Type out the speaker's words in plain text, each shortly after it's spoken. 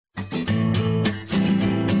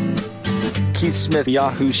Keith Smith,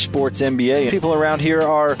 Yahoo Sports NBA. People around here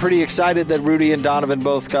are pretty excited that Rudy and Donovan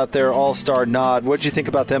both got their all-star nod. What did you think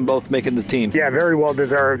about them both making the team? Yeah, very well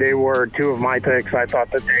deserved. They were two of my picks. I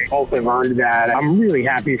thought that they both have earned that. I'm really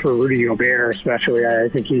happy for Rudy Gobert, especially. I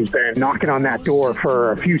think he's been knocking on that door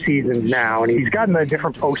for a few seasons now, and he's gotten the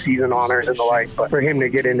different postseason honors and the like. But for him to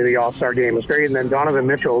get into the all-star game was great. And then Donovan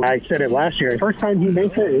Mitchell, I said it last year, the first time he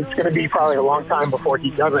makes it, it's going to be probably a long time before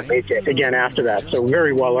he doesn't make it again after that. So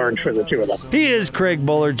very well earned for the two of them. He is Craig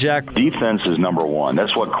Bullard, Jack. Defense is number one.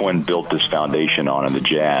 That's what Quinn built this foundation on in the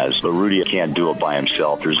Jazz. But Rudy can't do it by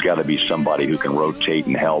himself. There's got to be somebody who can rotate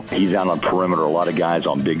and help. He's out on the perimeter. A lot of guys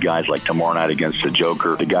on big guys like tomorrow night against the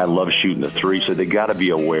Joker. The guy loves shooting the three, so they got to be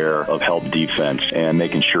aware of help defense and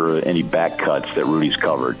making sure any back cuts that Rudy's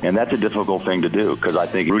covered. And that's a difficult thing to do because I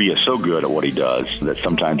think Rudy is so good at what he does that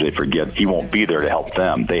sometimes they forget he won't be there to help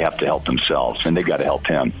them. They have to help themselves, and they got to help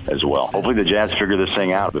him as well. Hopefully the Jazz figure this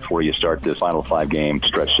thing out before you start this final 5-game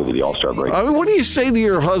stretch to the All-Star break. What do you say to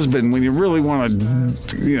your husband when you really want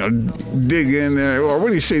to, dig in there? Or what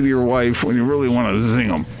do you say to your wife when you really want to zing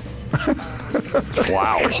them?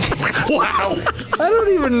 Wow. Wow. I don't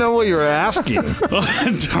even know what you're asking.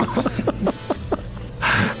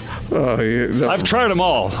 I've tried them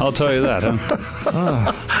all. I'll tell you that.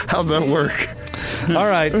 Huh? How'd that work? All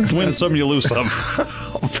right. Win some, you lose some.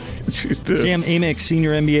 Sam Amick,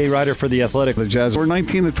 senior NBA writer for The Athletic. The Jazz were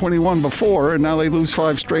 19-21 before, and now they lose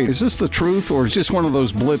 5 straight. Is this the truth, or is just one of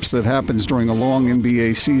those blips that happens during a long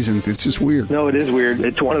NBA season? It's just weird. No, it is weird.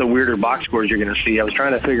 It's one of the weirder box scores you're going to see. I was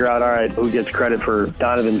trying to figure out, all right, who gets credit for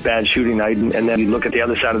Donovan's bad shooting night, and then you look at the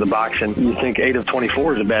other side of the box, and you think 8 of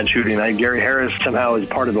 24 is a bad shooting night. Gary Harris somehow is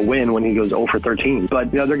part of the win when he goes 0 for 13. But,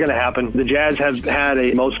 they're going to happen. The Jazz have had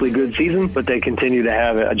a mostly good season, but they continue to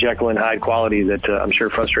have a Jekyll and Hyde quality that I'm sure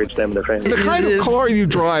frustrates them and their fans. The kind of car you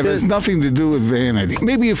drive has nothing to do with vanity.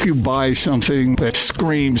 Maybe if you buy something that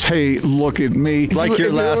screams, hey, look at me. Like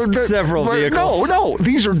your last several vehicles. No.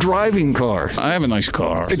 These are driving cars. I have a nice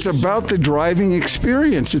car. It's about the driving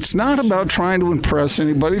experience. It's not about trying to impress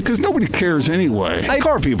anybody because nobody cares anyway.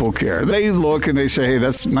 Car people care. They look and they say, hey,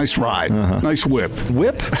 that's a nice ride. Nice whip.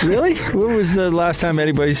 Whip? Really? When was the last time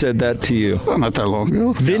anybody said that to you? Well, not that long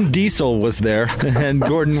ago. Vin Diesel was there, and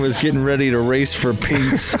Gordon was getting ready to race for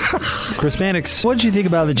Pinks. Chris Mannix, what did you think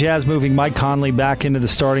about the Jazz moving Mike Conley back into the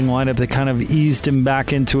starting lineup? They kind of eased him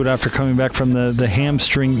back into it after coming back from the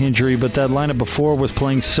hamstring injury, but that lineup before was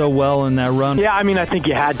playing so well in that run. Yeah, I think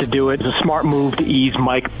you had to do it. It's a smart move to ease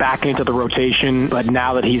Mike back into the rotation, but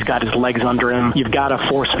now that he's got his legs under him, you've got to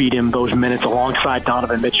force feed him those minutes alongside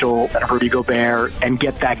Donovan Mitchell and Rudy Gobert and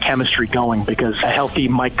get that chemistry going because a healthy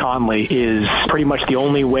Mike Conley is pretty much the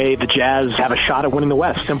only way the Jazz have a shot at winning the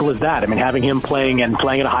West. Simple as that. Having him playing at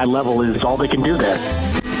a high level is all they can do there.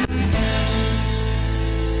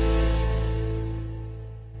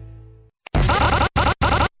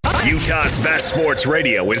 Utah's best sports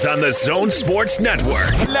radio is on the Zone Sports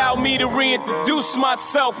Network. Allow me to reintroduce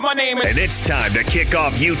myself. My name is... And it's time to kick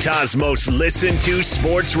off Utah's most listened to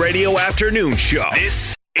sports radio afternoon show.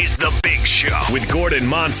 This is The Big Show with Gordon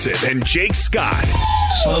Monson and Jake Scott.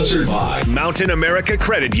 Sponsored by Mountain America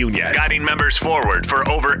Credit Union, guiding members forward for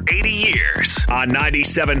over 80 years. On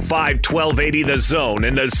 97.5 1280 The Zone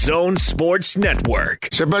and the Zone Sports Network.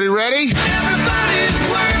 Is everybody ready? Everybody's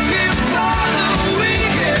working for the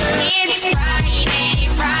weekend. It's Friday,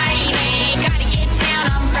 gotta get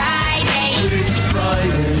down on Friday. It's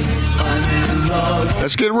Friday, I'm in love.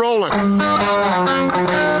 Let's get rolling.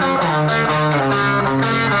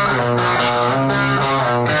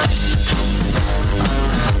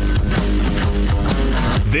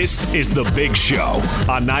 This is The Big Show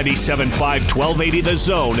on 97.5 1280 The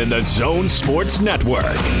Zone and the Zone Sports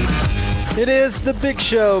Network. It is The Big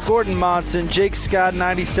Show. Gordon Monson, Jake Scott,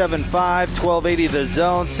 97.5, 1280 The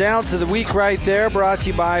Zone. Sounds of the week right there, brought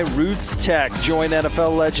to you by Roots Tech. Join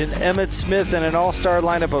NFL legend Emmitt Smith and an all-star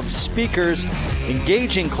lineup of speakers,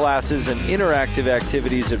 engaging classes, and interactive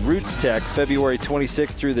activities at Roots Tech, February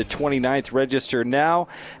 26th through the 29th. Register now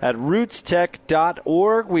at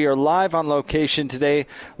rootstech.org. We are live on location today.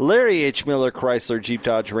 Larry H. Miller Chrysler Jeep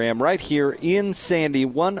Dodge Ram right here in Sandy,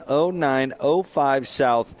 10905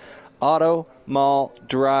 South Auto Mall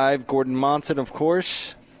Drive. Gordon Monson, of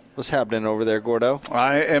course. What's happening over there, Gordo?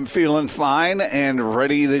 I am feeling fine and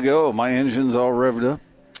ready to go. My engine's all revved up.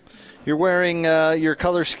 You're wearing your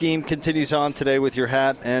color scheme continues on today with your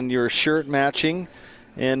hat and your shirt matching.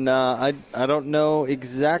 And I don't know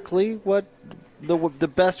exactly what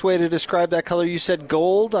the best way to describe that color. You said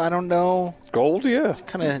gold. I don't know. Gold, yeah. It's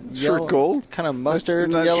kind of shirt gold. Kind of mustard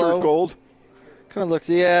Isn't that yellow. Shirt gold. Kind of looks,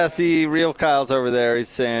 yeah, see, real Kyle's over there. He's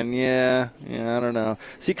saying, yeah, I don't know.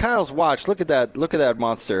 See, Kyle's watch. Look at that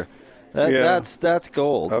monster. That's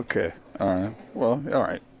gold. Okay. All right. Well, all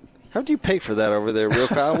right. How do you pay for that over there, real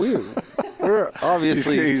Kyle? We're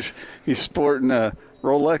obviously. He's sporting a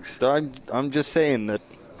Rolex? I'm just saying that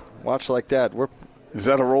watch like that. Is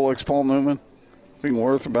that a Rolex Paul Newman? Thing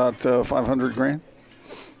worth about $500,000?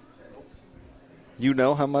 You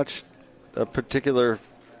know how much a particular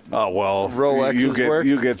Rolex is worth?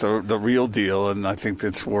 You get the real deal, and I think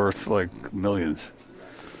it's worth like millions.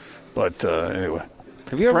 But anyway,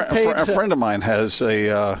 have you ever paid? A friend of mine has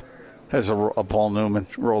a Paul Newman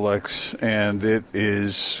Rolex, and it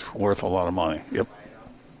is worth a lot of money. Yep.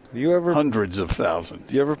 You ever hundreds of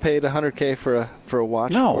thousands? You ever paid $100K for a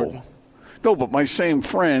watch? No. No, but my same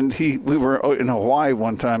friend, we were in Hawaii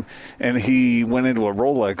one time, and he went into a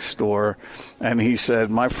Rolex store, and he said,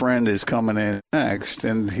 my friend is coming in next,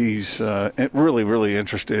 and he's really, really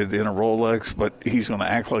interested in a Rolex, but he's going to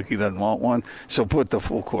act like he doesn't want one, so put the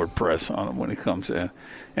full court press on him when he comes in.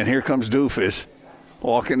 And here comes Doofus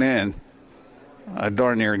walking in. I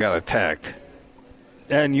darn near got attacked.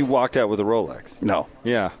 And you walked out with a Rolex? No.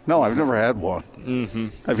 Yeah. No, I've never had one. Mm-hmm.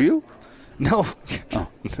 Have you? No. Oh.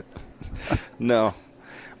 No.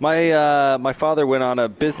 My father went on a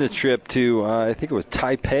business trip to I think it was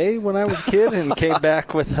Taipei when I was a kid, and came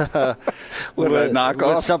back with a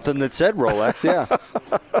knockoff, with something that said Rolex. Yeah,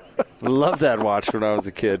 loved that watch when I was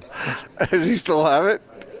a kid. Does he still have it?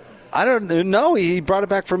 I don't know. He brought it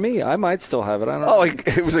back for me. I might still have it. I don't know. Oh,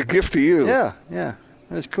 it was a gift to you. Yeah,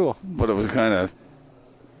 it was cool. But it was kind of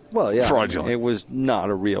fraudulent. It was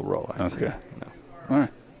not a real Rolex. Okay. No. All right.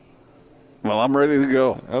 Well, I'm ready to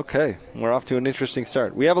go. Okay. We're off to an interesting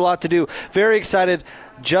start. We have a lot to do. Very excited.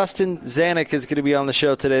 Justin Zanuck is going to be on the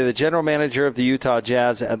show today, the general manager of the Utah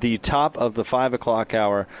Jazz, at the top of the 5 o'clock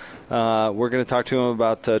hour. We're going to talk to him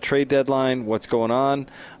about trade deadline, what's going on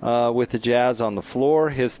with the Jazz on the floor,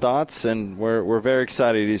 his thoughts, and we're very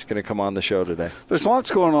excited he's going to come on the show today. There's lots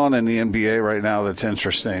going on in the NBA right now that's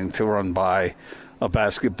interesting to run by a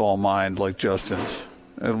basketball mind like Justin's.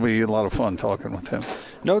 It'll be a lot of fun talking with him.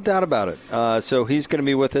 No doubt about it. So he's going to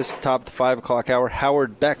be with us top of the 5 o'clock hour.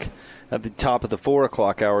 Howard Beck at the top of the 4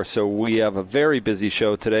 o'clock hour. So we have a very busy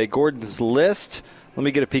show today. Gordon's list. Let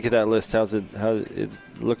me get a peek at that list. How it's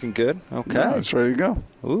looking good? Okay. Yeah, it's ready to go.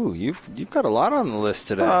 Ooh, you've got a lot on the list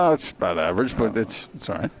today. It's about average, but it's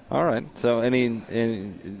all right. All right. So any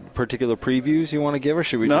particular previews you want to give, or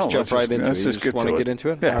should we just jump right into it? Let's just want to get into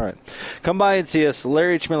it? Yeah. All right. Come by and see us.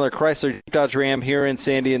 Larry H. Miller, Chrysler Dodge Ram here in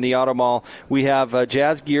Sandy in the Auto Mall. We have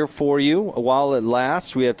Jazz gear for you while it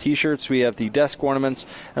lasts. We have T-shirts. We have the desk ornaments.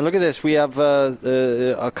 And look at this. We have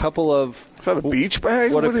a couple of... Is that a beach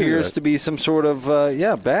bag? What appears to be some sort of,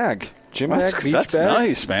 bag. Gym bag, beach that's bag. That's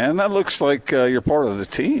nice, man. That looks like you're part of the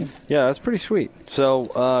team. Yeah, that's pretty sweet. So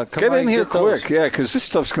come get in here get those. quick, yeah, because this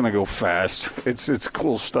stuff's going to go fast. It's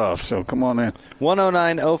cool stuff, so come on in.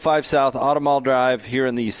 10905 South Auto Mall Drive here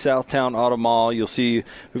in the Southtown Auto Mall. You'll see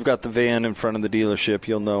we've got the van in front of the dealership.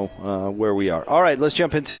 You'll know where we are. All right, let's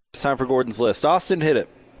jump into it's time for Gordon's list. Austin, hit it.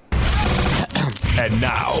 And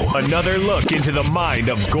now, another look into the mind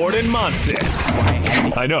of Gordon Monson.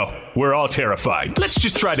 I know, we're all terrified. Let's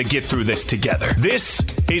just try to get through this together. This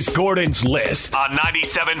is Gordon's List on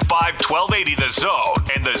 97.5 1280 The Zone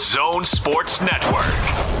and The Zone Sports Network.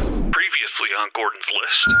 Previously on Gordon's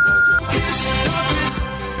List.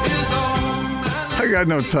 I got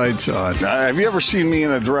no tights on. Have you ever seen me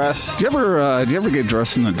in a dress? Do you ever get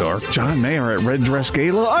dressed in the dark? John Mayer at Red Dress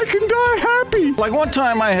Gala. I can die happy. Like one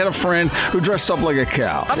time I had a friend who dressed up like a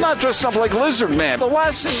cow. I'm not dressed up like Lizard Man. The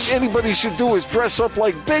last thing anybody should do is dress up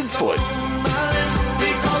like Bigfoot.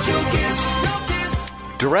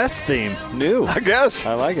 Dress theme. New. I guess.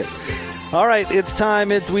 I like it. All right, it's time.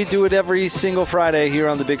 We do it every single Friday here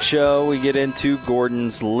on The Big Show. We get into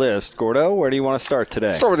Gordon's list. Gordo, where do you want to start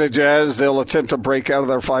today? Start with the Jazz. They'll attempt to break out of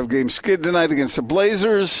their 5-game skid tonight against the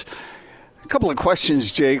Blazers. A couple of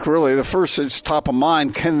questions, Jake, really. The first is top of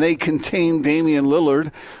mind. Can they contain Damian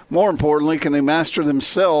Lillard? More importantly, can they master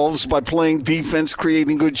themselves by playing defense,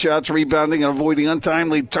 creating good shots, rebounding, and avoiding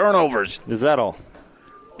untimely turnovers? Is that all?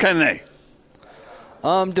 Can they?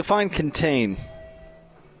 Define contain.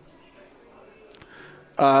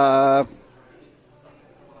 Under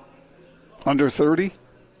 30?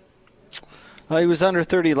 He was under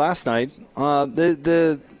 30 last night.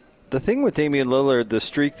 The thing with Damian Lillard, the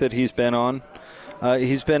streak that he's been on,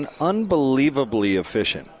 he's been unbelievably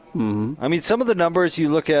efficient. Mm-hmm. I mean, some of the numbers you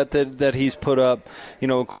look at that he's put up,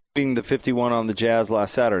 including the 51 on the Jazz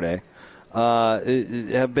last Saturday,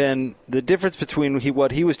 have been the difference between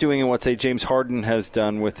what he was doing and what, say, James Harden has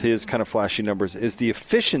done with his kind of flashy numbers is the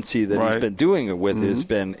efficiency that he's been doing it with has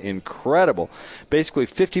been incredible. Basically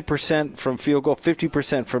 50% from field goal,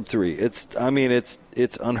 50% from three. It's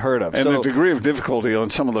unheard of. And the degree of difficulty on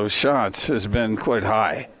some of those shots has been quite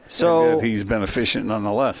high. So he's been efficient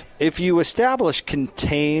nonetheless. If you establish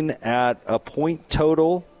contain at a point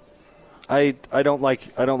total, I don't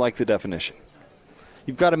like the definition.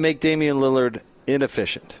 You've got to make Damian Lillard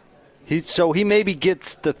inefficient. He maybe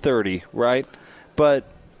gets to 30, right? But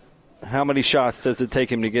how many shots does it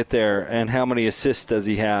take him to get there, and how many assists does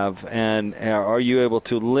he have, and are you able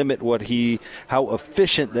to limit how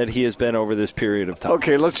efficient that he has been over this period of time?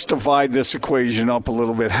 Okay, let's divide this equation up a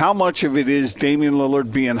little bit. How much of it is Damian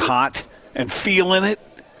Lillard being hot and feeling it,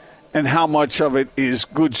 and how much of it is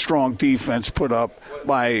good, strong defense put up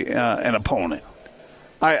by an opponent?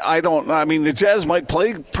 The Jazz might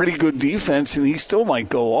play pretty good defense, and he still might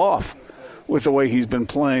go off with the way he's been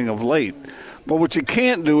playing of late. But what you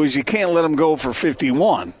can't do is you can't let him go for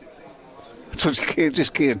 51. That's what you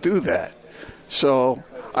just can't do that. So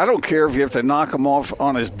I don't care if you have to knock him off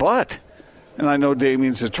on his butt. And I know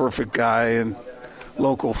Damian's a terrific guy and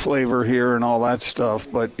local flavor here and all that stuff,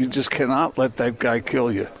 but you just cannot let that guy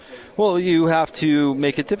kill you. Well, you have to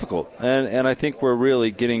make it difficult, and I think we're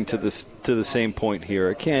really getting to the same point here.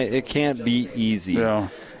 It can't be easy. Yeah.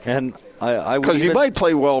 And because he might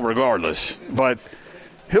play well regardless, but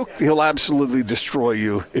he'll absolutely destroy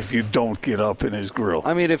you if you don't get up in his grill.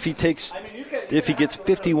 I mean, if he gets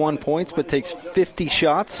 51 points but takes 50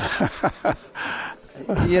 shots,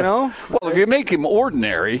 Well, if you make him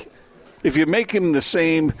ordinary, if you make him the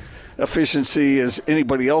same efficiency as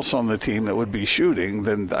anybody else on the team that would be shooting,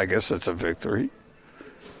 then I guess that's a victory.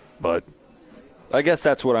 But I guess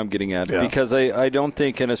that's what I'm getting at, because I don't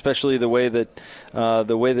think, and especially the way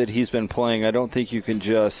that he's been playing, I don't think you can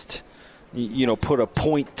just put a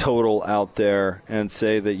point total out there and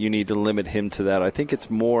say that you need to limit him to that. I think it's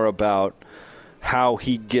more about how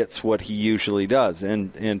he gets what he usually does.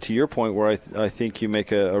 And to your point, where I think you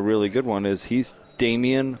make a really good one, is he's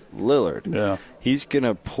Damian Lillard. Yeah. He's going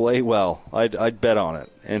to play well. I'd bet on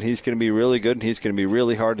it. And he's going to be really good, and he's going to be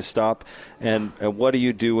really hard to stop. And what do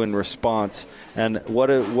you do in response? And what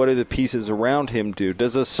do the pieces around him do?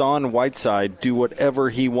 Does Hassan Whiteside do whatever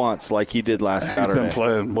he wants like he did last Saturday? He's been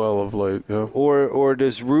playing well of late, yeah. Or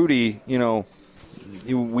does Rudy,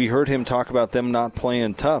 we heard him talk about them not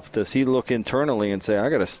playing tough. Does he look internally and say, I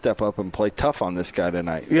got to step up and play tough on this guy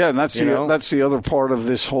tonight? Yeah, and that's the other part of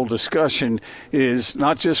this whole discussion is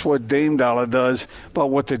not just what Dame Dollar does, but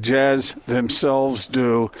what the Jazz themselves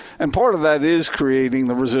do. And part of that is creating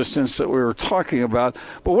the resistance that we were talking about.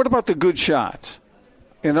 But what about the good shots?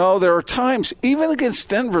 There are times, even against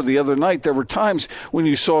Denver the other night, there were times when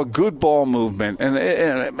you saw good ball movement, and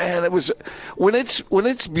man, it was when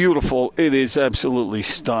it's beautiful, it is absolutely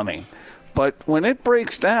stunning. But when it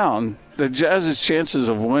breaks down, the Jazz's chances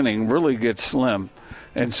of winning really get slim.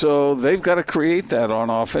 And so they've got to create that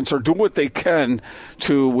on offense or do what they can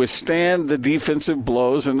to withstand the defensive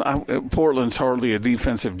blows. And Portland's hardly a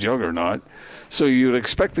defensive juggernaut. So you'd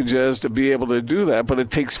expect the Jazz to be able to do that, but it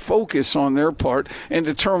takes focus on their part and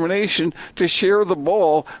determination to share the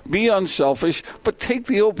ball, be unselfish, but take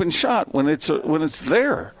the open shot when it's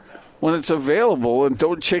there, when it's available, and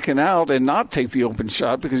don't chicken out and not take the open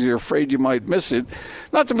shot because you're afraid you might miss it.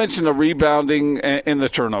 Not to mention the rebounding and the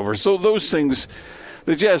turnovers. So those things,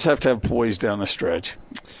 the Jazz have to have poise down the stretch.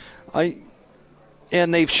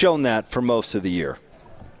 And they've shown that for most of the year.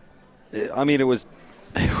 I mean, it was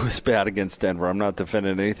bad against Denver. I'm not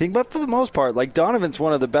defending anything, but for the most part, Donovan's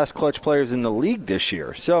one of the best clutch players in the league this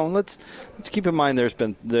year. So let's keep in mind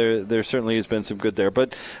there certainly has been some good there.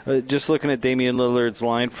 But just looking at Damian Lillard's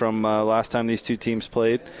line from last time these two teams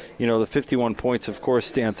played, the 51 points, of course,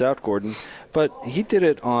 stands out, Gordon. But he did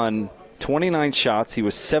it on 29 shots. He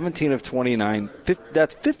was 17 of 29.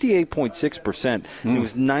 That's 58.6%. He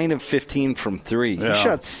was 9 of 15 from three. Yeah. He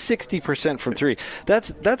shot 60% from three.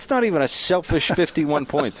 That's not even a selfish 51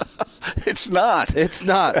 points. It's not. It's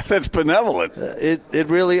not. That's benevolent. It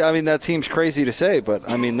really, that seems crazy to say, but,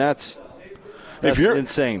 that's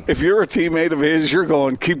insane. If you're a teammate of his, you're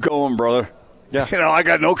going, keep going, brother. Yeah. I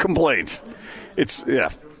got no complaints.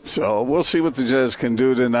 So we'll see what the Jazz can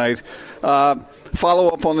do tonight. Follow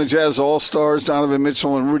up on the Jazz All-Stars, Donovan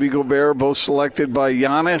Mitchell and Rudy Gobert, both selected by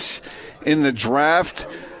Giannis in the draft.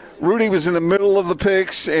 Rudy was in the middle of the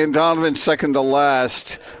picks, and Donovan second to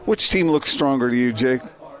last. Which team looks stronger to you, Jake?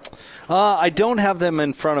 I don't have them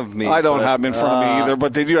in front of me. I don't have them in front of me either,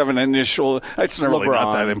 but they do have an initial. It's really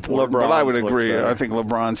not that important, but I would agree. I think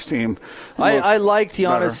LeBron's team. I liked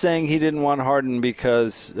Giannis saying he didn't want Harden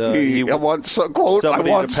because he wants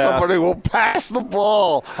somebody who will pass the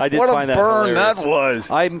ball. I did what find a that burn hilarious. that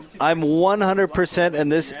was. I'm 100%,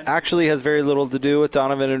 and this actually has very little to do with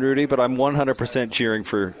Donovan and Rudy, but I'm 100% cheering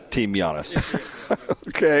for Team Giannis.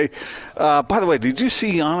 Okay. By the way, did you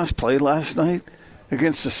see Giannis play last night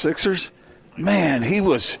against the Sixers? Man,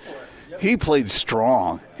 he played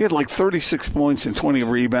strong. He had like 36 points and 20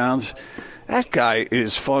 rebounds. That guy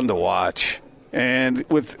is fun to watch. And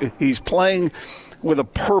he's playing with a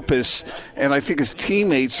purpose, and I think his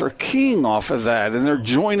teammates are keying off of that, and they're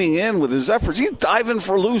joining in with his efforts. He's diving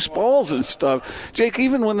for loose balls and stuff. Jake,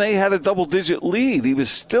 even when they had a double-digit lead, he was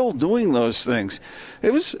still doing those things.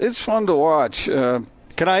 It's fun to watch.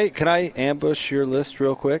 Can I ambush your list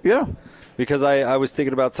real quick? Yeah. Because I was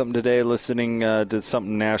thinking about something today, listening to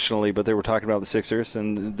something nationally, but they were talking about the Sixers,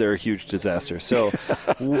 and they're a huge disaster. So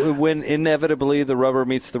when inevitably the rubber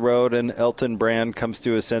meets the road and Elton Brand comes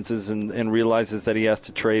to his senses and realizes that he has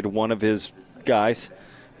to trade one of his guys,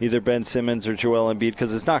 either Ben Simmons or Joel Embiid,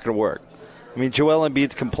 because it's not going to work. I mean, Joel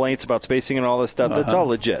Embiid's complaints about spacing and all this stuff, that's all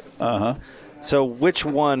legit. So which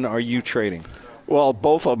one are you trading? Well,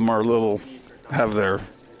 both of them have their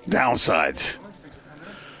downsides.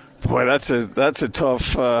 Boy, that's a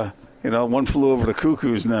tough, one flew over the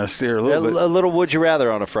cuckoo's nest here a little bit. A little would you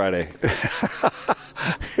rather on a Friday.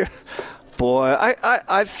 Boy,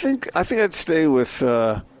 I think I'd stay with,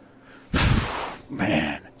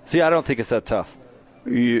 man. See, I don't think it's that tough.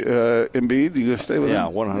 Embiid, you going to stay with him?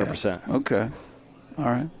 Yeah, 100%. Yeah. Okay. All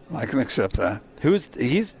right. I can accept that.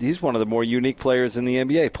 He's one of the more unique players in the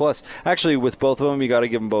NBA. Plus, actually, with both of them, you got to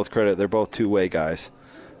give them both credit. They're both two-way guys.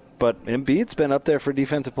 But Embiid's been up there for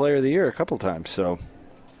Defensive Player of the Year a couple times, so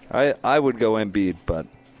I would go Embiid. But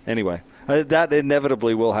anyway, that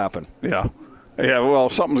inevitably will happen. Yeah. Well,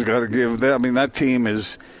 something's got to give. I mean, that team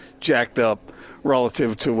is jacked up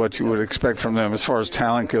relative to what you would expect from them as far as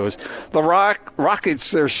talent goes. The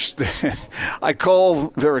Rockets, I call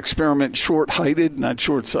their experiment short-heighted, not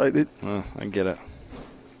short-sighted. I get it.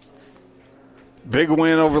 Big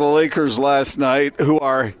win over the Lakers last night, who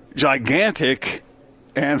are gigantic.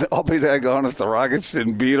 And I'll be daggone if the Rockets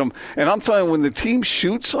didn't beat them. And I'm telling you, when the team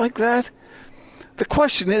shoots like that, the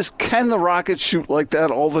question is, can the Rockets shoot like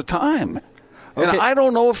that all the time? Okay. And I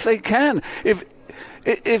don't know if they can.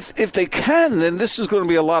 If they can, then this is going to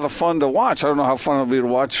be a lot of fun to watch. I don't know how fun it'll be to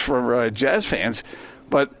watch for Jazz fans,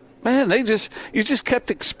 but man, you just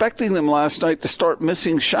kept expecting them last night to start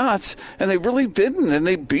missing shots, and they really didn't. And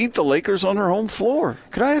they beat the Lakers on their home floor.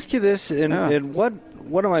 Could I ask you this? And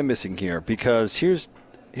what am I missing here? Because here's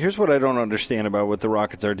what I don't understand about what the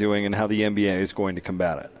Rockets are doing and how the NBA is going to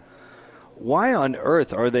combat it. Why on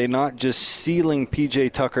earth are they not just sealing P.J.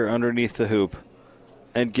 Tucker underneath the hoop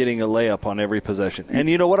and getting a layup on every possession? And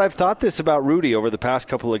you know what? I've thought this about Rudy over the past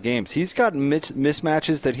couple of games. He's got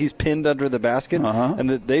mismatches that he's pinned under the basket, and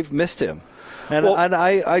that they've missed him. And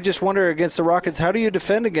I just wonder against the Rockets, how do you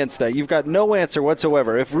defend against that? You've got no answer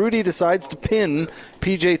whatsoever. If Rudy decides to pin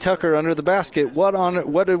P.J. Tucker under the basket,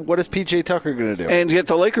 what is P.J. Tucker going to do? And yet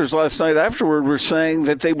the Lakers last night afterward were saying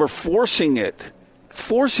that they were forcing it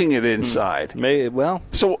inside.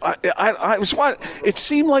 So I was it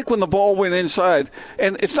seemed like when the ball went inside,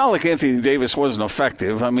 and it's not like Anthony Davis wasn't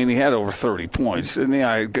effective. I mean, he had over 30 points, and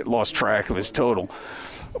I lost track of his total.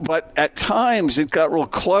 But at times it got real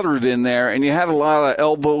cluttered in there, and you had a lot of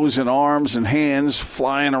elbows and arms and hands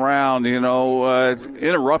flying around,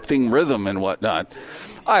 interrupting rhythm and whatnot.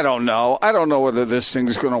 I don't know. I don't know whether this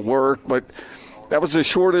thing's going to work, but that was the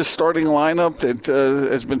shortest starting lineup that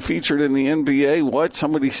has been featured in the NBA,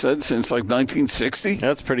 somebody said, since like 1960?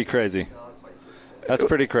 That's pretty crazy.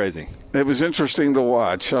 It was interesting to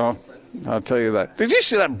watch. I'll tell you that. Did you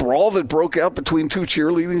see that brawl that broke out between two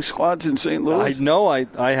cheerleading squads in St. Louis? I know.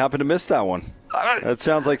 I happened to miss that one. That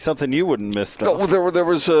sounds like something you wouldn't miss, though. No, there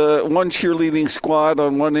was one cheerleading squad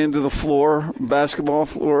on one end of the floor, basketball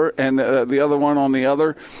floor, and the other one on the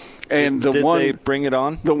other. And did they bring it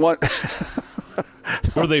on? The one.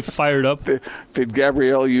 Were they fired up? Did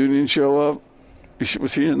Gabrielle Union show up?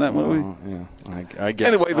 Was he in that movie? Yeah, I guess.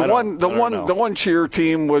 Anyway, the one cheer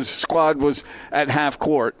team squad was at half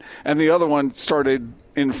court, and the other one started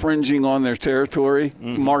infringing on their territory,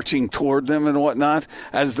 marching toward them and whatnot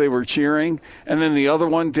as they were cheering, and then the other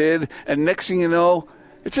one did, and next thing you know,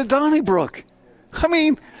 it's a Donnybrook. I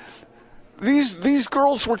mean, these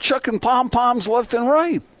girls were chucking pom-poms left and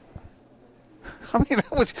right. I mean,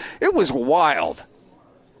 it was wild.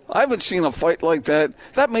 I haven't seen a fight like that.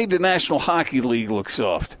 That made the National Hockey League look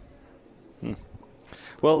soft.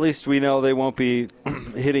 Well, at least we know they won't be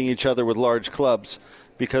hitting each other with large clubs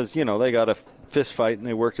because, they got a fist fight and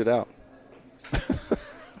they worked it out.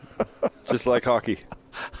 Just like hockey.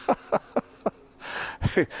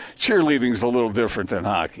 Cheerleading's a little different than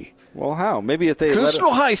hockey. Well, how? Maybe if they... There's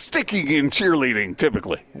no high sticking in cheerleading,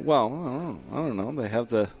 typically. Well, I don't know. They have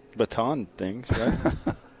the baton things, right?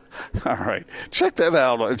 All right. Check that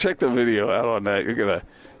out. Check the video out on that. You're gonna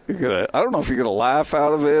I don't know if you're gonna laugh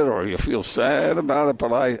out of it or you feel sad about it,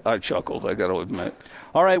 but I chuckled, I gotta admit.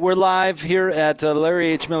 All right, we're live here at Larry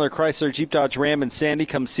H. Miller Chrysler Jeep Dodge Ram in Sandy.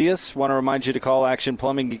 Come see us. Want to remind you to call Action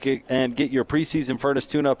Plumbing and get your preseason furnace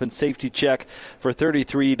tune-up and safety check for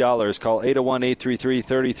 $33. Call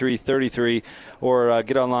 801-833-3333 or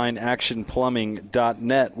get online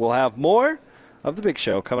actionplumbing.net. We'll have more of The Big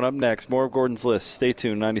Show coming up next. More of Gordon's List. Stay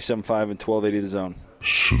tuned. 97.5 and 1280 The Zone.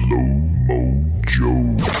 Slow-Mo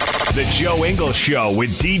Joe. The Joe Ingles Show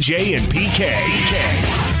with DJ and PK.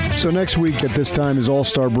 So next week at this time is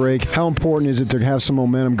All-Star break. How important is it to have some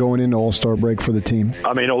momentum going into All-Star break for the team?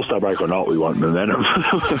 I mean, All-Star break or not, we want momentum.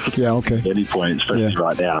 Yeah, okay. At any point, especially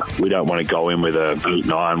right now. We don't want to go in with a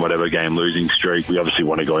 8-9, whatever game losing streak. We obviously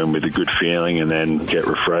want to go in with a good feeling and then get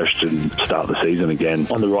refreshed and start the season again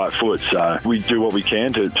on the right foot. So we do what we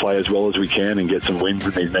can to play as well as we can and get some wins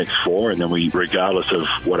in these next 4. And then we, regardless of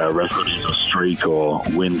what our record is or streak or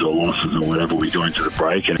wins or losses or whatever, we go into the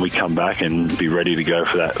break and we come back and be ready to go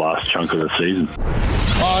for that last chunk of the season.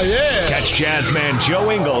 Oh, yeah. Catch Jazzman Joe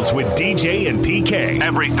Ingles with DJ and PK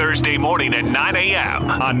every Thursday morning at 9 a.m.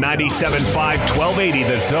 on 97.5 1280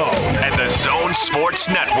 The Zone and The Zone Sports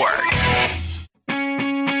Network.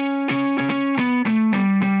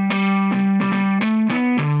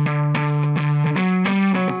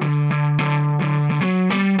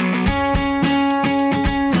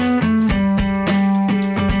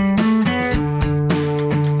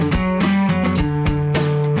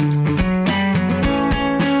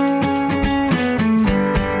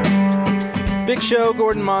 Show,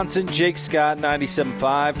 Gordon Monson, Jake Scott, 97.5,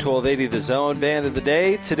 1280 The Zone. Band of the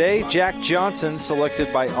day today, Jack Johnson,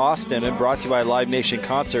 selected by Austin and brought to you by Live Nation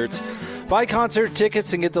Concerts. Buy concert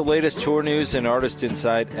tickets and get the latest tour news and artist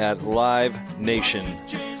insight at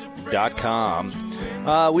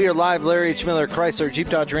livenation.com. We are live, Larry H. Miller Chrysler Jeep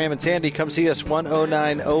Dodge Ram and Sandy. Come see us,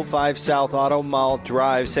 10905 South Auto Mall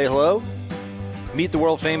Drive. Say hello. Meet the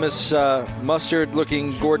world-famous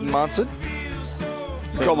mustard-looking Gordon Monson.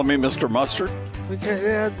 Calling me Mr. Mustard?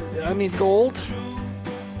 I mean, gold,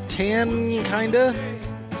 tan, kinda.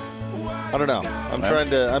 I don't know. I'm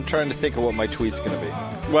trying to think of what my tweet's going to be.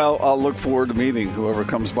 Well, I'll look forward to meeting whoever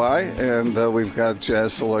comes by, and we've got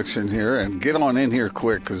jazz selection here. And get on in here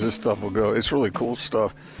quick because this stuff will go. It's really cool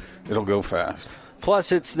stuff. It'll go fast.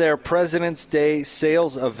 Plus, it's their President's Day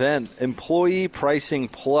sales event, Employee Pricing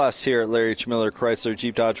Plus here at Larry H. Miller Chrysler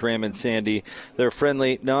Jeep Dodge Ram and Sandy. Their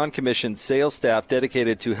friendly, non-commissioned sales staff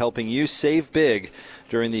dedicated to helping you save big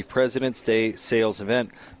during the President's Day sales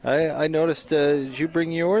event. I noticed, did you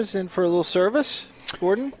bring yours in for a little service,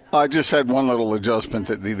 Gordon? I just had one little adjustment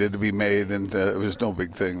that needed to be made, and it was no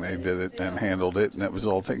big thing. They did it and handled it, and it was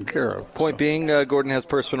all taken care of. Point being, Gordon has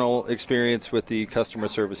personal experience with the customer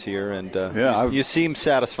service here, and you seem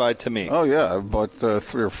satisfied to me. Oh, yeah. I've bought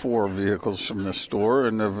 3 or 4 vehicles from this store,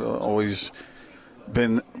 and I've always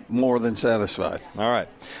been more than satisfied. All right.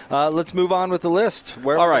 Let's move on with the list.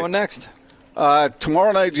 Where are we going next?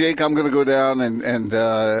 Tomorrow night, Jake, I'm going to go down and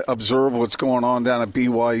observe what's going on down at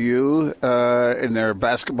BYU in their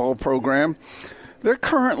basketball program. They're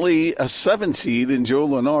currently a 7 seed in Joe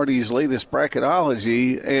Lunardi's latest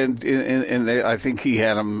bracketology, and I think he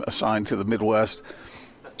had them assigned to the Midwest.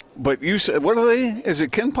 But you said, what are they? Is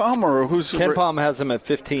it Ken Palm or who's? Ken Palm has them at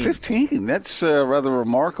 15. 15. That's rather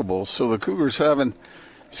remarkable. So the Cougars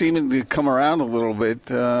seeming to come around a little bit.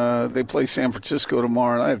 They play San Francisco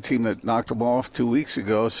tomorrow night, a team that knocked them off 2 weeks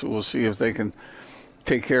ago. So we'll see if they can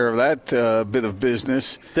take care of that bit of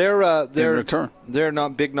business in return. They're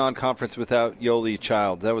not big non-conference without Yoli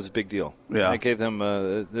Child. That was a big deal. Yeah, it gave them.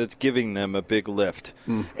 It's giving them a big lift.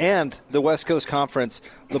 And the West Coast Conference,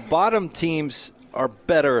 the bottom teams are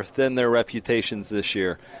better than their reputations this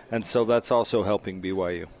year, and so that's also helping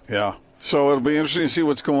BYU. Yeah. So it'll be interesting to see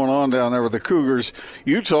what's going on down there with the Cougars.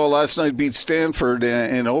 Utah last night beat Stanford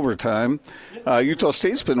in overtime. Utah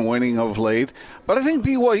State's been winning of late. But I think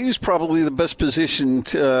BYU is probably the best positioned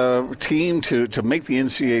team to make the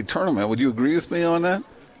NCAA tournament. Would you agree with me on that?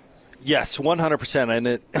 Yes, 100%. And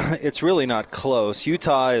it's really not close.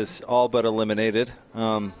 Utah is all but eliminated.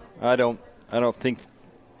 I don't think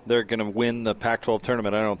they're going to win the Pac-12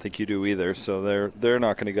 tournament. I don't think you do either. So they're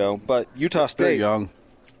not going to go. But Utah State. They're young.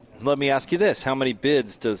 let me ask you this. How many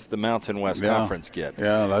bids does the Mountain West Conference get?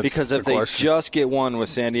 Yeah, that's because if the they question. just get one with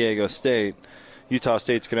San Diego State, Utah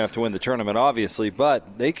State's going to have to win the tournament, obviously,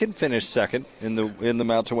 but they can finish second in the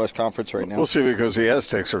Mountain West Conference right now. We'll see, because the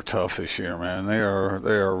Aztecs are tough this year, man. They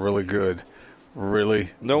are really good. Really.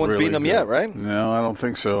 No one's really beaten them good. yet, right? No, I don't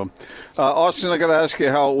think so. Austin, I got to ask you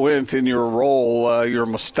how it went in your role, your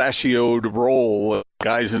mustachioed role,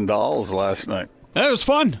 Guys and Dolls last night. It was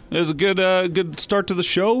fun. It was a good start to the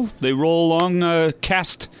show. They roll along. The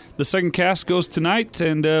second cast goes tonight,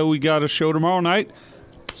 and we got a show tomorrow night.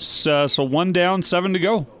 So 1 down, 7 to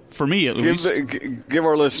go for me at least. Give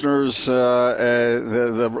our listeners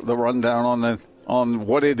the rundown on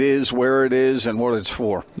what it is, where it is, and what it's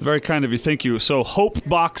for. Very kind of you. Thank you. So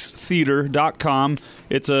hopeboxtheater.com.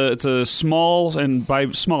 It's a small, and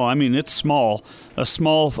by small I mean it's small, a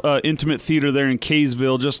small intimate theater there in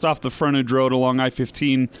Kaysville, just off the frontage road along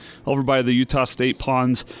I-15 over by the Utah State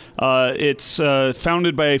Ponds. It's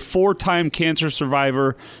founded by a 4-time cancer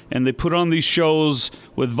survivor, and they put on these shows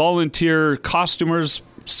with volunteer costumers,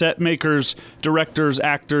 set makers, directors,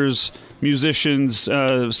 actors, musicians,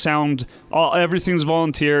 sound, everything's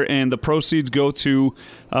volunteer, and the proceeds go to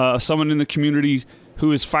someone in the community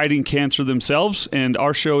who is fighting cancer themselves, and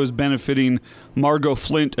our show is benefiting Margot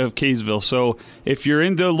Flint of Kaysville. So if you're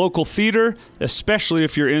into local theater, especially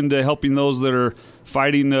if you're into helping those that are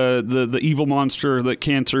fighting the evil monster that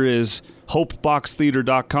cancer is,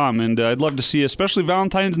 hopeboxtheater.com. And I'd love to see you, especially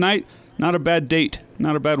Valentine's night. Not a bad date.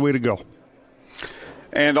 Not a bad way to go.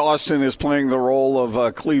 And Austin is playing the role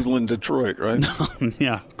of Cleveland Detroit, right?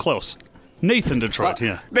 Yeah, close. Nathan Detroit,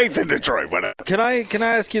 yeah. Nathan Detroit, whatever. Can I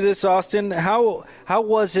ask you this, Austin? How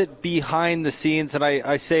was it behind the scenes? And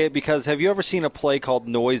I say it because, have you ever seen a play called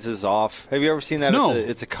Noises Off? Have you ever seen that? No.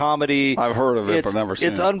 It's a comedy. I've heard of it, but never seen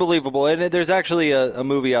it. It's unbelievable. And there's actually a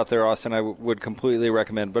movie out there, Austin, I would completely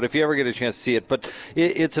recommend. But if you ever get a chance to see it. But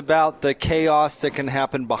it's about the chaos that can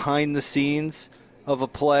happen behind the scenes of a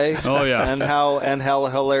play. Oh, yeah. and how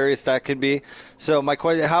hilarious that can be. So my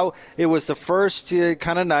question, how it was the first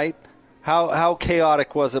kind of night. How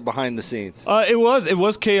chaotic was it behind the scenes? It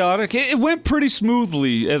was chaotic. It went pretty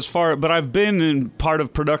smoothly but I've been in part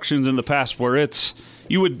of productions in the past where it's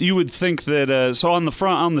you would think that so on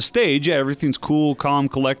the stage, yeah, everything's cool, calm,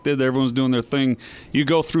 collected, everyone's doing their thing. You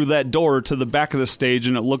go through that door to the back of the stage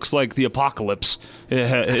and it looks like the apocalypse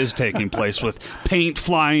is taking place with paint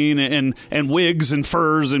flying and wigs and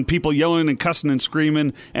furs and people yelling and cussing and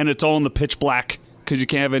screaming, and it's all in the pitch black, because you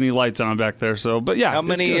can't have any lights on back there. So, but yeah.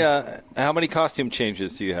 How many costume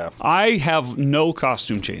changes do you have? I have no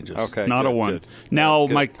costume changes. Okay, not a one. Good. Now,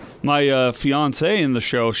 good. my fiance in the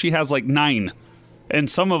show, she has like 9, and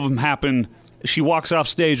some of them happen. She walks off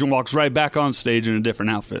stage and walks right back on stage in a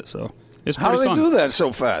different outfit. So it's pretty fun. How do they do that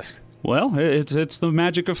so fast? Well, it's the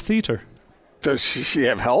magic of theater. Does she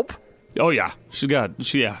have help? Oh yeah, she's got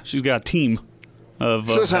a team. She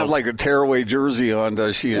doesn't have like a tearaway jersey on,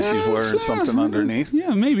 does she? And she's wearing something underneath?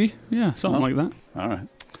 Yeah, maybe. Yeah, something like that. All right.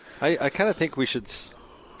 I kind of think we should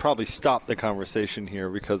probably stop the conversation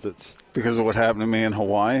here because it's... Because of what happened to me in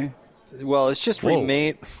Hawaii? Well, it's just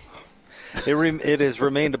remained... It has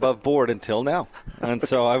remained above board until now. And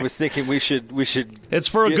so I was thinking we should... It's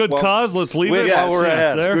for a good cause. Let's leave it while we're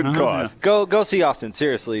ahead. It's a good cause. Go see Austin,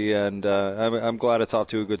 seriously, and I'm glad it's off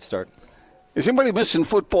to a good start. Is anybody missing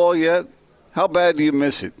football yet? How bad do you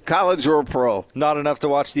miss it? College or pro? Not enough to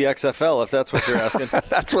watch the XFL, if that's what you're asking.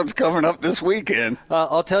 That's what's coming up this weekend.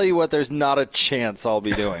 I'll tell you what, there's not a chance I'll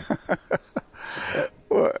be doing.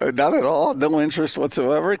 Not at all? No interest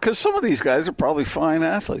whatsoever? Because some of these guys are probably fine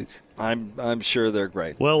athletes. I'm sure they're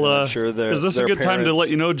great. Well, I'm sure is this a good time to let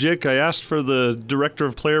you know, Jake? I asked for the director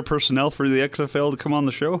of player personnel for the XFL to come on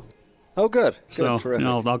the show. Oh, good. So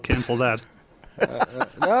I'll cancel that.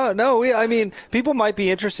 No. I mean, people might be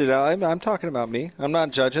interested. I'm talking about me. I'm not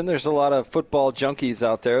judging. There's a lot of football junkies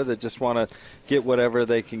out there that just want to get whatever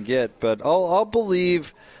they can get. But I'll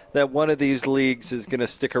believe that one of these leagues is going to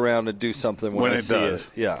stick around and do something when I see it.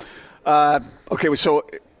 Yeah. Okay, so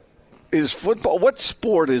is football? What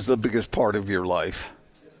sport is the biggest part of your life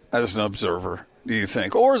as an observer, do you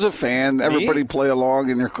think, or as a fan? Everybody play along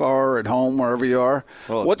in your car, at home, wherever you are.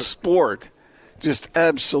 Well, what sport just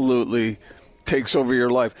absolutely takes over your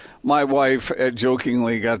life? My wife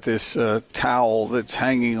jokingly got this towel that's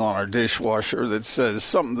hanging on our dishwasher that says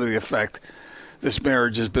something to the effect, "This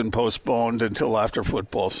marriage has been postponed until after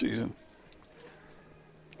football season."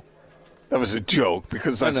 That was a joke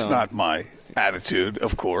because that's not my attitude,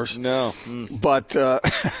 of course. No. But I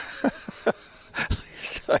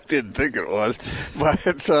didn't think it was.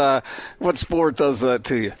 But what sport does that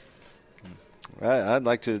to you? I'd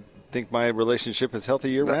like to think my relationship is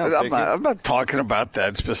healthy year round. I'm not talking about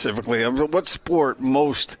that specifically. What sport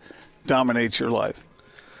most dominates your life?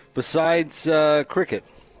 Besides cricket.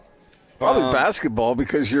 Probably basketball,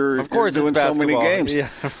 because you're doing so many games. Yeah,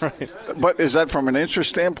 right. But is that from an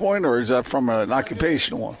interest standpoint, or is that from an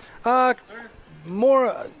occupational one?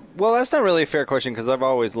 More. Well, that's not really a fair question, because I've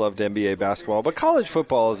always loved NBA basketball. But college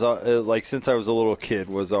football is like, since I was a little kid,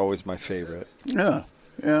 was always my favorite. Yeah.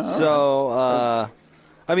 So,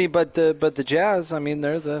 I mean, but the Jazz, I mean,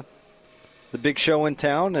 they're the big show in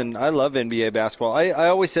town, and I love NBA basketball. I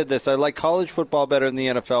always said this: I like college football better than the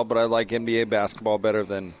NFL, but I like NBA basketball better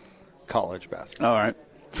than college basketball. All right,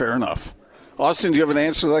 fair enough. Austin, do you have an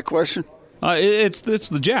answer to that question? It's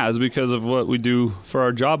the Jazz because of what we do for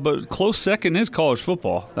our job, but close second is college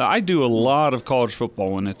football. I do a lot of college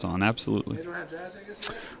football when it's on, absolutely.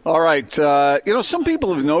 All right. Some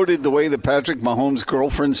people have noted the way that Patrick Mahomes'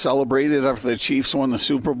 girlfriend celebrated after the Chiefs won the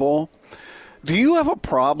Super Bowl. Do you have a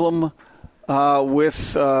problem with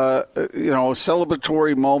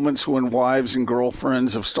celebratory moments when wives and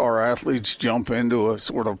girlfriends of star athletes jump into a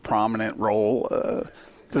sort of prominent role?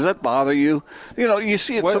 Does that bother you? You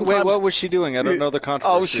see it sometimes. Wait, what was she doing? I don't know the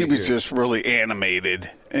controversy. Oh, she was just really animated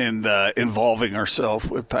and involving herself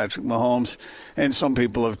with Patrick Mahomes. And some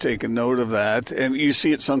people have taken note of that. And you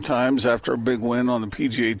see it sometimes after a big win on the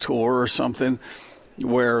PGA Tour or something,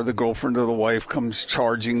 where the girlfriend or the wife comes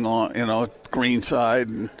charging on, green side,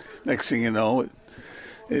 and next thing you know,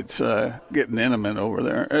 it's getting intimate over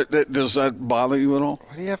there. Does that bother you at all?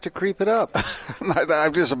 Why do you have to creep it up?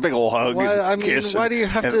 I'm just a big old hug and kiss. Why do you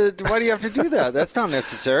have to do that? That's not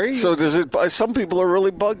necessary. So does it? Some people are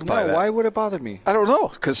really bugged by that. Why would it bother me? I don't know,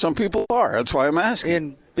 because some people are. That's why I'm asking.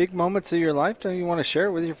 In big moments of your life, don't you want to share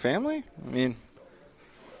it with your family? I mean,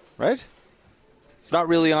 right? It's not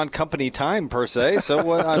really on company time, per se. So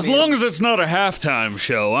what? As long as it's not a halftime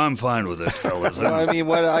show, I'm fine with it, fellas.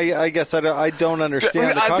 I guess I don't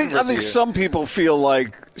understand the controversy. I think some people feel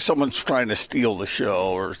like someone's trying to steal the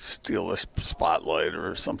show or steal the spotlight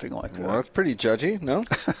or something like that. Well, that's pretty judgy, no?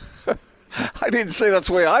 I didn't say that's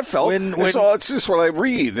the way I felt. It's just what I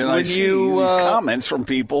read, and I see these comments from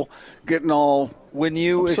people getting all When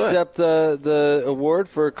you upset. accept the award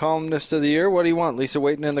for Columnist of the Year, what do you want? Lisa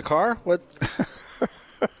waiting in the car? What?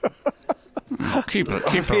 Keep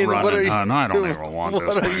it running, hon. I don't even want this.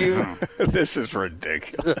 What are you? This is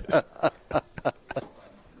ridiculous.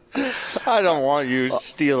 I don't want you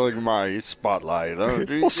stealing my spotlight.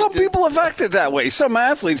 Well, some people have acted that way. Some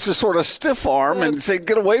athletes just sort of stiff arm and say,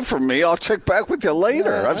 "Get away from me. I'll check back with you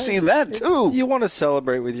later." Yeah, I've seen that too. You want to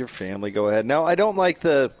celebrate with your family? Go ahead. Now, I don't like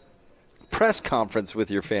the press conference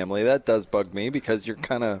with your family. That does bug me because you're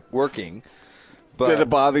kind of working. But did it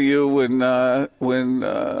bother you when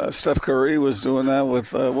Steph Curry was doing that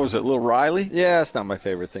with what was it, Lil Riley? Yeah, it's not my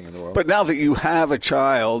favorite thing in the world. But now that you have a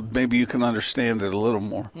child, maybe you can understand it a little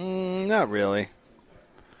more. Not really.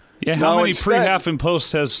 Yeah, how many pre-half and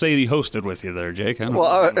post has Sadie hosted with you there, Jake? I'm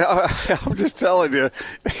just telling you,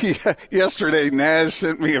 yesterday Naz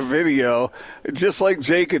sent me a video, just like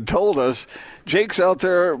Jake had told us. Jake's out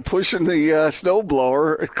there pushing the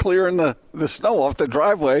snowblower, clearing the snow off the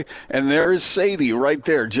driveway, and there's Sadie right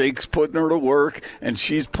there. Jake's putting her to work, and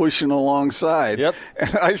she's pushing alongside. Yep.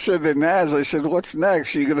 And I said to Naz, what's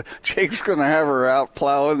next? Jake's going to have her out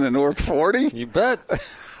plowing the North 40? You bet.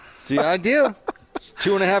 It's the idea. It's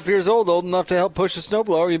 2.5 years old enough to help push a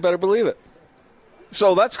snowblower. You better believe it.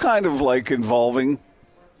 So that's kind of like involving.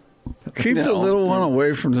 Keep the little one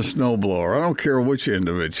away from the snowblower. I don't care which end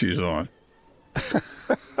of it she's on.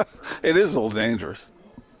 It is a little dangerous.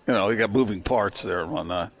 You got moving parts there and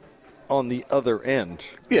whatnot. On the other end.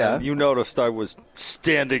 Yeah. And you noticed I was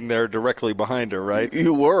standing there directly behind her, right?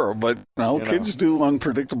 You were, but kids do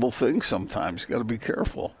unpredictable things sometimes. You got to be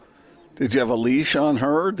careful. Did you have a leash on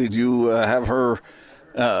her? Did you have her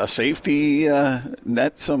a safety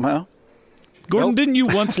net somehow? Gordon, didn't you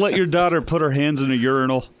once let your daughter put her hands in a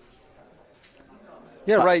urinal?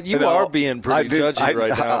 Yeah, right. You are being pretty judgy right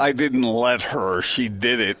now. I didn't let her. She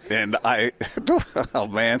did it, and oh,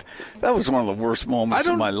 man, that was one of the worst moments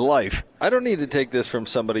of my life. I don't need to take this from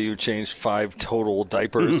somebody who changed 5 total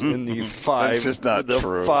diapers in the 5. That's just not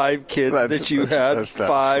true. 5 kids that you had, that's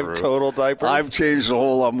 5 true. Total diapers. I've changed a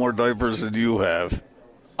whole lot more diapers than you have.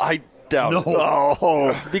 I doubt it.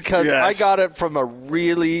 Oh, because yes. I got it from a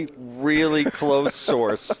really, really close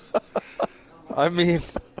source. I mean,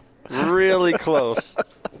 really close.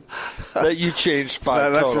 That you changed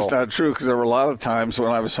 5 That's total. just not true, because there were a lot of times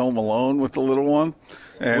when I was home alone with the little one.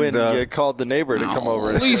 And, when you called the neighbor to come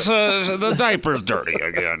over. Lisa, the diaper's dirty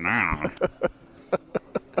again now.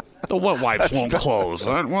 The wet wipes won't close.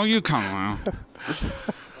 Well, you come.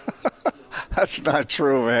 That's not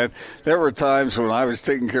true, man. There were times when I was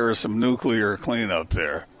taking care of some nuclear cleanup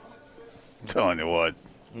there. I'm telling you what.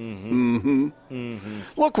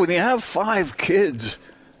 Look, when you have 5 kids,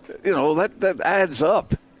 that adds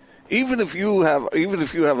up. Even if you have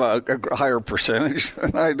a higher percentage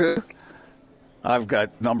than I do, I've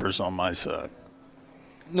got numbers on my side.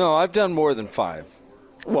 No, I've done more than 5.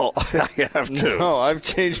 Well, I have too. No, I've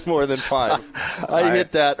changed more than 5. I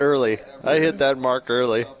hit that early. I hit that mark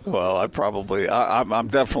early. Well, I'm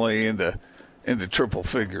definitely into triple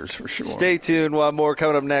figures for sure. Stay tuned. We'll have more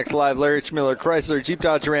coming up next. Live, Larry H. Miller, Chrysler, Jeep,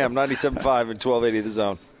 Dodge, Ram, 97.5 and 1280 The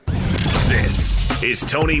Zone. This is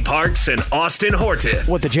Tony Parks and Austin Horton.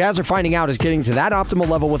 What the Jazz are finding out is getting to that optimal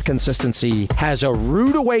level with consistency has a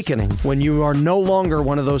rude awakening when you are no longer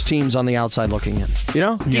one of those teams on the outside looking in.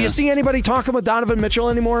 Do you see anybody talking with Donovan Mitchell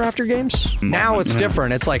anymore after games? Now it's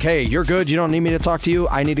different. It's like, hey, you're good. You don't need me to talk to you.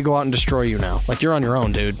 I need to go out and destroy you now. Like, you're on your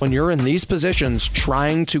own, dude. When you're in these positions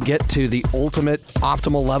trying to get to the ultimate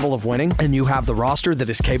optimal level of winning and you have the roster that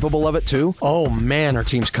is capable of it too, oh man, our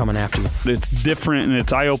team's coming after you. It's different and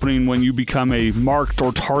it's eye-opening when you become a marked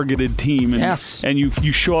or targeted team. And, yes. And you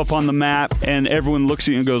show up on the map and everyone looks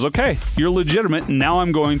at you and goes, okay, you're legitimate. And now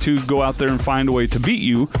I'm going to go out there and find a way to beat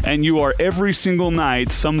you. And you are every single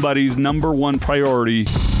night somebody's number one priority.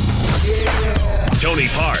 Tony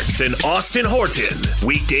Parks and Austin Horton.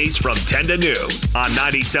 Weekdays from 10 to noon on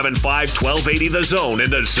 97.5, 1280 The Zone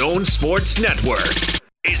and The Zone Sports Network.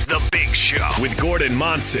 Is The Big Show with Gordon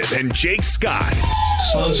Monson and Jake Scott.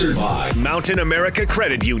 Sponsored by Mountain America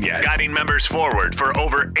Credit Union. Guiding members forward for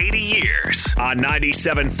over 80 years on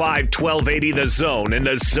 97.5, 1280 The Zone and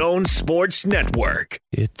The Zone Sports Network.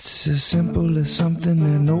 It's as simple as something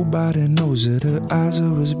that nobody knows it. Her eyes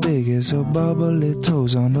are as big as her bubbly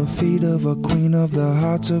toes on the feet of a queen of the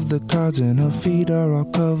hearts of the cards, and her feet are all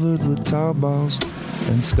covered with tar balls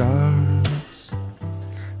and scars.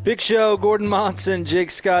 Big Show, Gordon Monson, Jake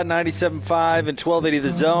Scott, 97.5 and 1280 The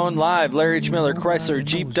Zone. Live, Larry H. Miller, Chrysler,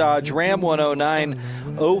 Jeep, Dodge, Ram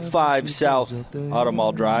 10905 South Auto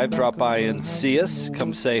Mall Drive. Drop by and see us.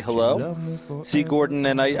 Come say hello. See Gordon,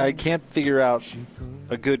 and I can't figure out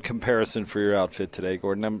a good comparison for your outfit today,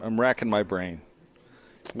 Gordon. I'm racking my brain.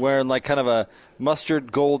 Wearing like kind of a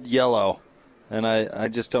mustard gold yellow, and I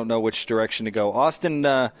just don't know which direction to go. Austin,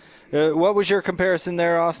 what was your comparison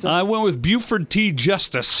there, Austin? I went with Buford T.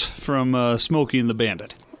 Justice from Smokey and the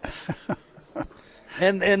Bandit.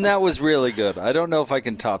 and that was really good. I don't know if I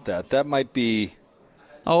can top that. That might be.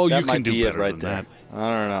 Oh, that you might can do be better it right than there. that.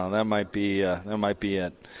 I don't know. That might be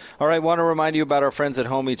it. All right, want to remind you about our friends at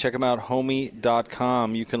Homey. Check them out,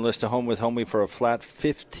 homey.com. You can list a home with Homey for a flat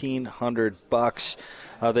 $1,500.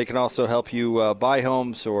 They can also help you buy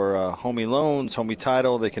homes or Homey loans, Homey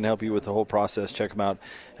title. They can help you with the whole process. Check them out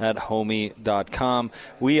at homey.com.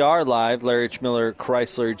 We are live, Larry H. Miller,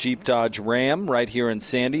 Chrysler, Jeep, Dodge, Ram, right here in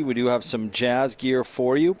Sandy. We do have some Jazz gear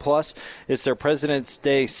for you. Plus, it's their President's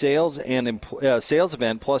Day sales and sales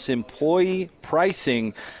event, plus employee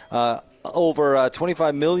pricing. Over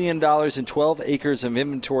 $25 million and 12 acres of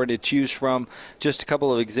inventory to choose from. Just a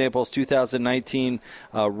couple of examples. 2019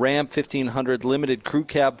 Ram 1500 Limited Crew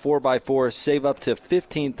Cab 4x4. Save up to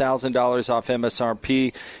 $15,000 off MSRP.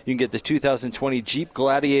 You can get the 2020 Jeep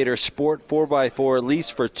Gladiator Sport 4x4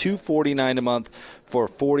 lease for $249 a month for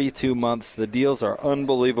 42 months. The deals are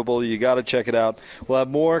unbelievable. You got to check it out. We'll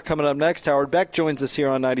have more coming up next. Howard Beck joins us here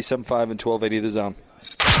on 97.5 and 1280 The Zone.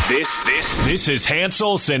 This is Hans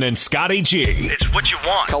Olsen and Scotty G. It's what you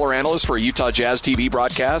want. Color analyst for a Utah Jazz TV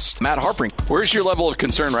broadcast, Matt Harpring. Where's your level of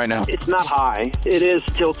concern right now? It's not high. It is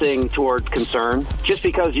tilting toward concern, just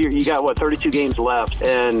because you got 32 games left,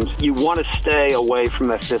 and you want to stay away from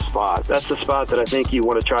that fifth spot. That's the spot that I think you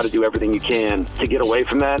want to try to do everything you can to get away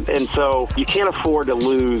from that. And so you can't afford to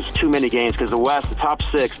lose too many games, because the West, the top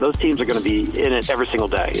six, those teams are going to be in it every single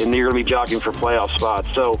day, and you're going to be jogging for playoff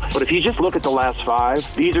spots. So, but if you just look at the last five,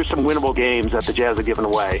 these are some winnable games that the Jazz have given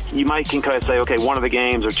away. You might can kind of say, okay, one of the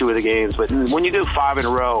games or two of the games, but when you do five in a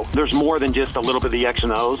row, there's more than just a little bit of the X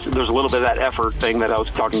and O's. There's a little bit of that effort thing that I was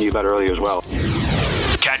talking to you about earlier as well.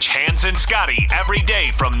 Catch Hans and Scotty every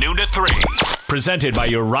day from noon to 3. Presented by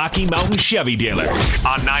your Rocky Mountain Chevy dealers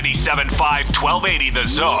on 97.5, 1280 The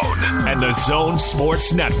Zone and The Zone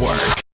Sports Network.